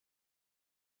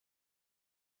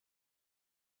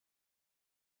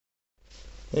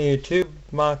Hey YouTube,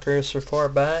 Mock Racer 4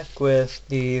 back with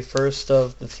the first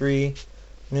of the 3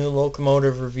 new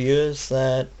locomotive reviews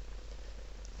that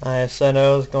I said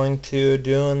I was going to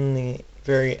do in the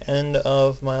very end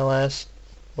of my last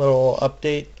little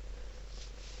update.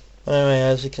 Anyway,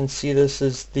 as you can see, this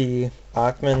is the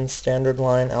Bachmann Standard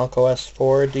Line ALCo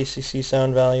S4 DCC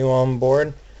sound value on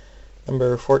board,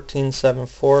 number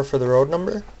 1474 for the road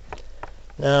number.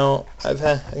 Now, I've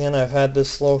had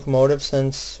this locomotive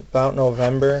since about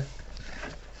November,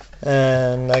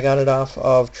 and I got it off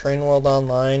of Train World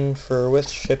Online for, with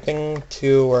shipping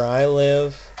to where I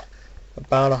live,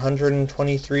 about $123,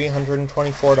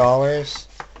 $124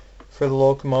 for the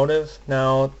locomotive.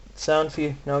 Now,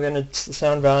 again, it's the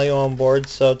sound value on board,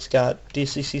 so it's got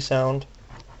DCC sound.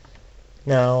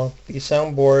 Now, the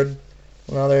sound board,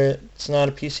 it's not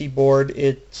a PC board,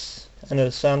 and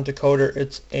a sound decoder.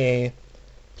 It's a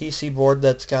PC board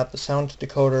that's got the sound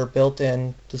decoder built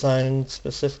in, designed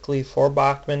specifically for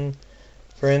Bachmann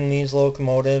for in these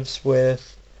locomotives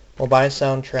with by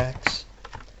soundtracks.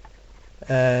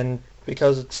 And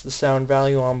because it's the sound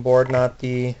value on board, not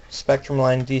the Spectrum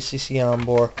Line DCC on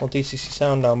board, DCC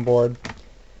sound on board,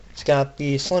 it's got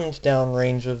the slimmed down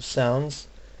range of sounds,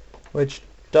 which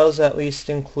does at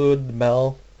least include the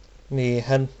bell, the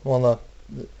headlight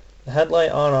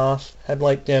on off,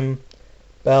 headlight dim,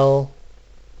 bell,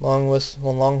 long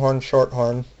whistle, longhorn,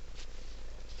 shorthorn.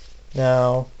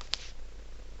 Now,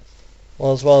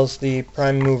 as well as the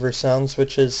prime mover sounds,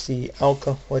 which is the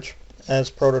ALCo, which, as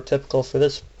prototypical for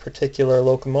this particular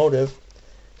locomotive,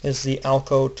 is the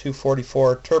ALCo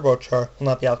 244 turbocharged. Well,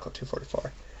 not the ALCo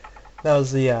 244. That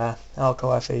was the ALCo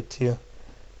F82.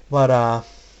 But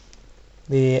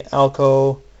the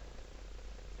ALCo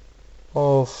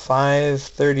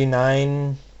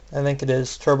 539, I think it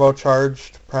is,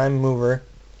 turbocharged prime mover,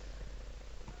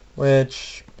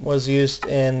 which was used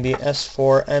in the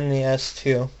S4 and the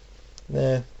S2.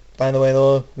 By the way,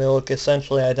 they look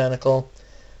essentially identical.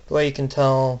 The way you can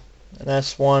tell an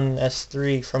S1,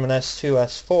 S3 from an S2,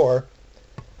 S4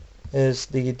 is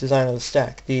the design of the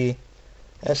stack. The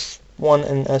S1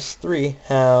 and S3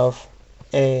 have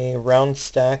a round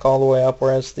stack all the way up,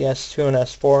 whereas the S2 and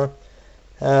S4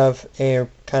 have a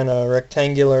kind of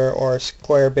rectangular or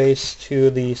square base to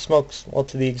the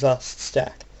to the exhaust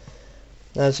stack.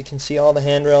 As you can see, all the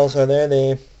handrails are there.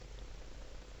 They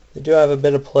do have a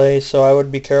bit of play, so I would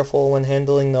be careful when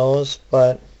handling those,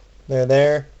 but they're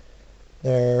there.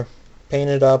 They're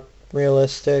painted up,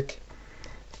 realistic.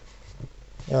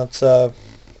 It's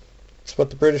what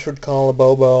the British would call a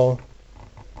bobo,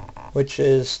 which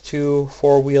is 2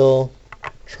 4-wheel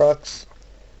trucks.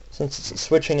 Since it's a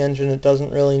switching engine, it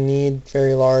doesn't really need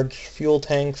very large fuel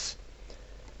tanks.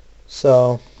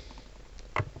 So,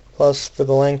 plus, for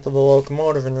the length of the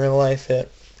locomotive in real life,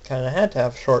 it kind of had to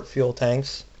have short fuel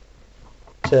tanks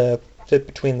to fit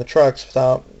between the trucks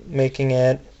without making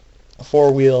it a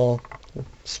 4-wheel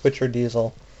switcher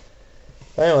diesel.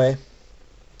 But anyway,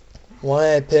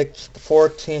 why I picked the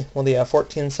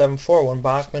 1474 when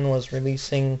Bachmann was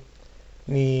releasing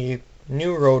the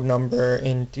new road number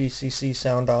in DCC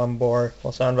sound on board,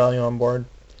 sound value on board.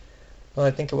 Well,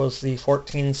 I think it was the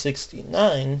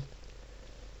 1469.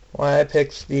 Why I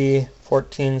picked the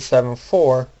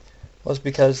 1474 was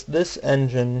because this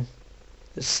engine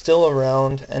is still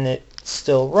around and it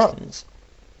still runs.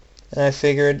 And I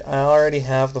figured I already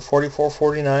have the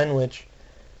 4449, which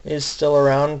is still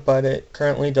around, but it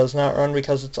currently does not run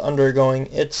because it's undergoing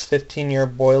its 15-year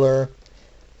boiler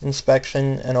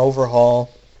inspection and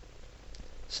overhaul,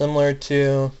 similar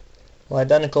to,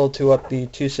 identical to what the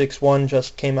 261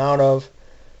 just came out of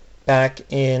back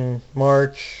in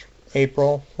March,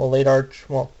 April, late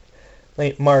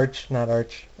March,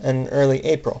 and early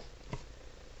April.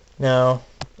 Now,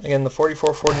 again, the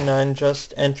 4449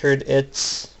 just entered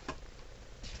its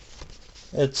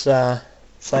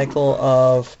cycle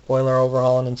of boiler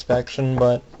overhaul and inspection,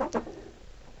 but,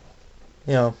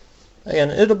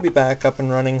 again, it'll be back up and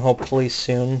running hopefully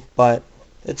soon, but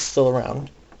it's still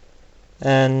around.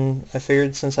 And I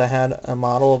figured since I had a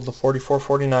model of the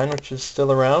 4449, which is still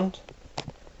around,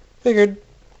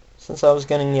 since I was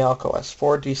getting the ALCo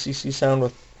S4 DCC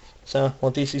sound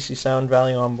DCC sound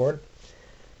value on board,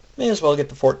 may as well get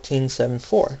the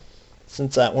 1474,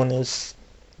 since that one is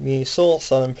the sole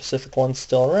Southern Pacific one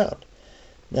still around.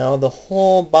 Now, the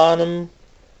whole bottom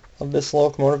of this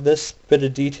locomotive, this bit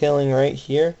of detailing right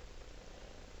here,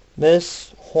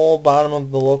 this whole bottom of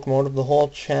the locomotive, the whole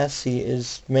chassis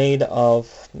is made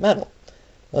of metal,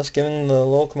 thus giving the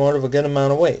locomotive a good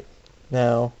amount of weight.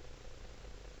 Now,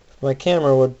 my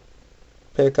camera would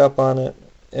pick up on it.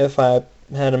 If I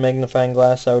had a magnifying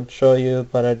glass, I would show you,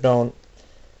 but I don't.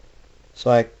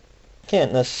 so I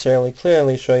can't necessarily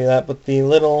clearly show you that, but the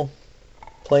little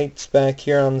plates back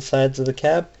here on the sides of the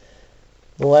cab,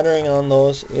 the lettering on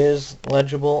those is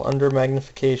legible under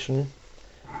magnification,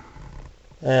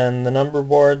 and the number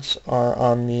boards are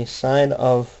on the side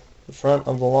of the front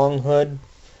of the long hood.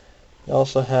 You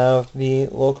also have the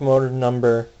locomotive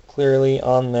number clearly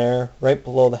on there right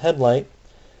below the headlight,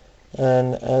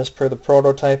 and as per the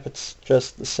prototype, it's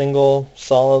just the single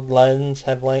solid lens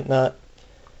headlight, not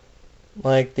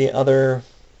like the other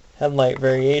headlight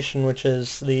variation, which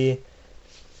is the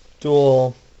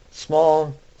dual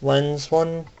small lens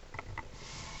one,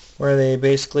 where they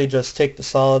basically just take the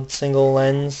solid single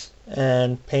lens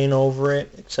and paint over it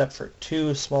except for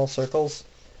two small circles,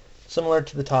 similar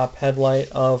to the top headlight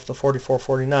of the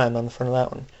 4449 on the front of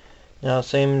that one. Now,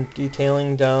 same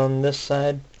detailing down this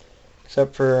side,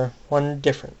 except for one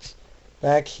difference.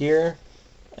 Back here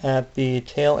at the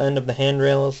tail end of the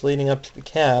handrails leading up to the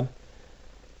cab,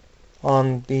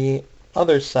 on the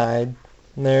other side,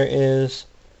 there is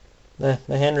the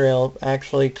handrail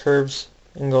actually curves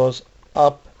and goes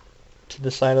up to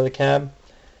the side of the cab.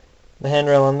 The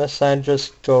handrail on this side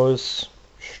just goes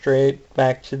straight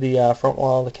back to the front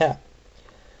wall of the cab.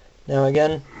 Now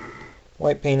again,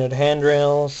 white painted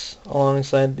handrails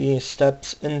alongside the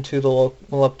steps into the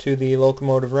up to the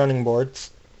locomotive running boards,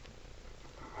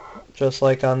 just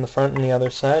like on the front and the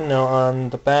other side. Now on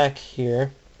the back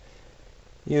here,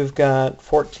 you've got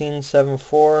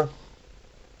 1474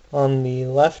 on the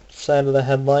left side of the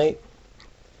headlight,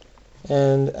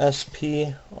 and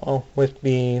SP with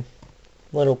the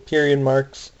little period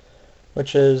marks,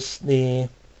 which is an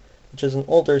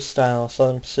older style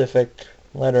Southern Pacific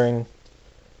lettering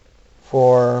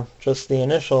for just the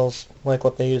initials, like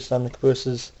what they used on the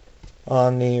cabooses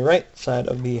on the right side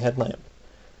of the headlamp.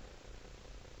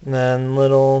 And then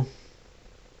little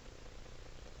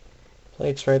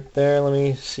plates right there. Let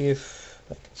me see if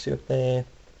I can see what they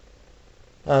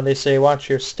say, watch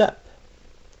your step.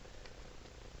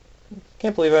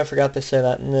 Can't believe I forgot to say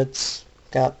that, and it's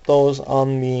got those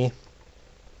on the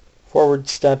forward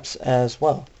steps as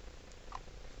well.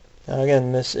 Now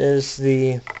again, this is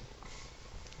the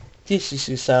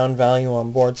DCC sound value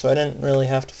on board, so I didn't really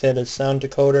have to fit a sound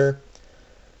decoder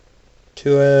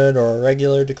to it or a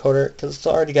regular decoder, because it's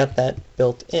already got that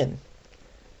built in.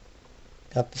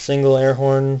 Got the single air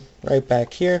horn right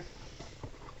back here.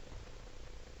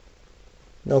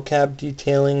 No cab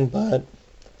detailing, but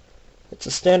it's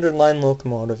a standard line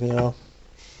locomotive, you know.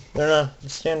 The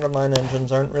standard line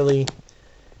engines aren't really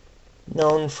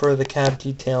known for the cab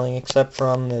detailing except for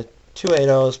on the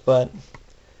 280s, but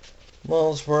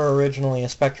those were originally a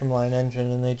Spectrum line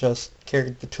engine and they just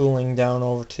carried the tooling down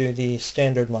over to the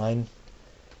standard line.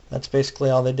 That's basically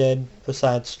all they did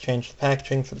besides change the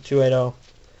packaging for the 280.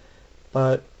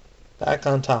 But back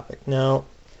on topic. Now,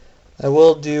 I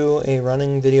will do a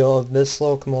running video of this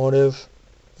locomotive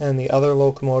and the other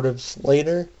locomotives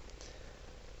later,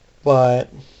 but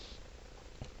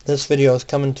this video is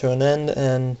coming to an end,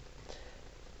 and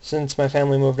since my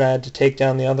family moved, I had to take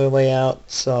down the other layout,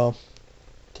 so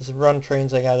to run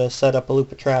trains I gotta set up a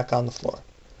loop of track on the floor.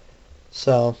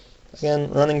 So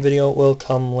again, running video will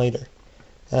come later,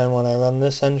 and when I run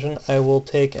this engine I will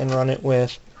take and run it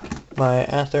with my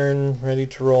Athearn ready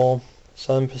to roll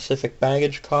Southern Pacific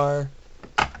baggage car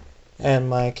and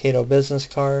my Cato business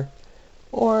car,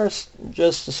 or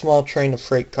just a small train of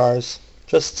freight cars,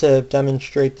 just to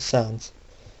demonstrate the sounds.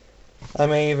 I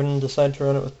may even decide to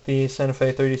run it with the Santa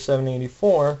Fe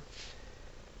 3784,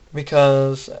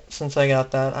 because since I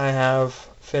got that, I have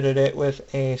fitted it with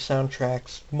a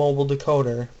Soundtrax mobile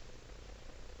decoder,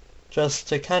 just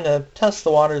to kind of test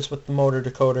the waters with the motor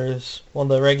decoders, well,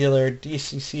 the regular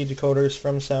DCC decoders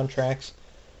from Soundtrax,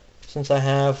 since I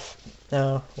have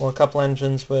now, a couple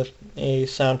engines with a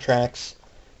Soundtrax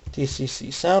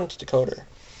DCC sound decoder.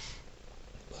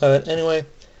 But anyway,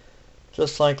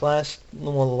 just like the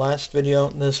last video,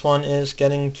 this one is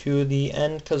getting to the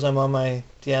end because I'm on my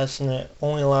DS and it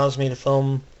only allows me to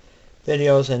film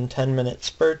videos in 10-minute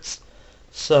spurts.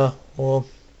 So,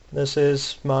 this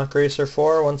is Mach Racer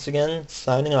 4 once again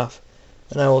signing off,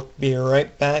 and I will be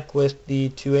right back with the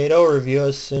 280 review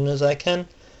as soon as I can,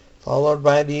 followed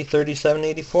by the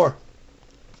 3784.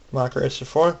 Mach Racer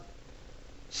 4,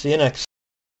 see you next.